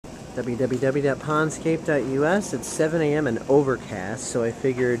www.pondscape.us. It's 7 a.m. and overcast, so I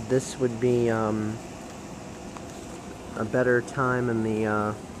figured this would be a better time in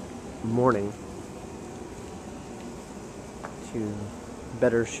the morning to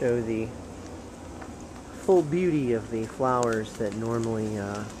better show the full beauty of the flowers that normally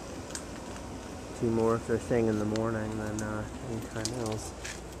do more of their thing in the morning than any time else.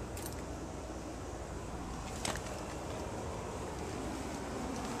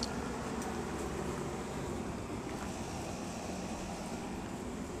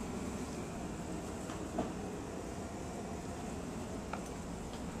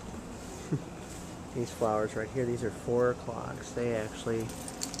 These flowers right here, these are 4 o'clocks. They actually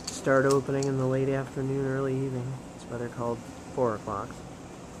start opening in the late afternoon, early evening. That's why they're called 4 o'clocks.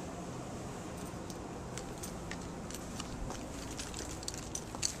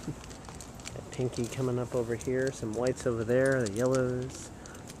 Got pinky coming up over here, some whites over there, the yellows,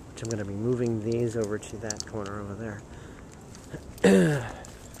 which I'm going to be moving these over to that corner over there.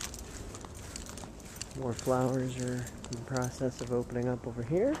 More flowers are in the process of opening up over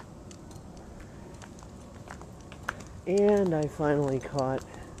here. And I finally caught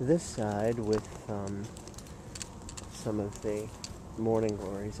this side with some of the morning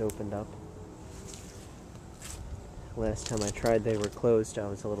glories opened up. Last time I tried they were closed, I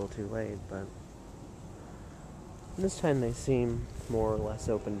was a little too late, but this time they seem more or less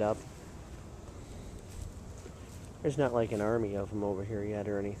opened up. There's not like an army of them over here yet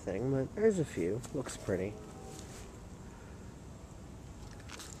or anything, but there's a few. Looks pretty.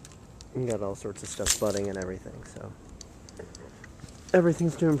 And got all sorts of stuff budding and everything, so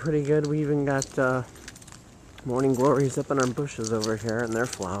everything's doing pretty good. We even got morning glories up in our bushes over here, and they're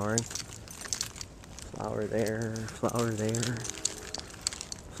flowering. Flower there, flower there.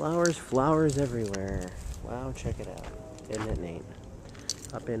 Flowers, flowers everywhere. Wow, check it out. Isn't it neat?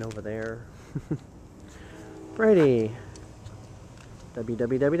 Up in over there. Righty.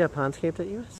 www.pondscape.us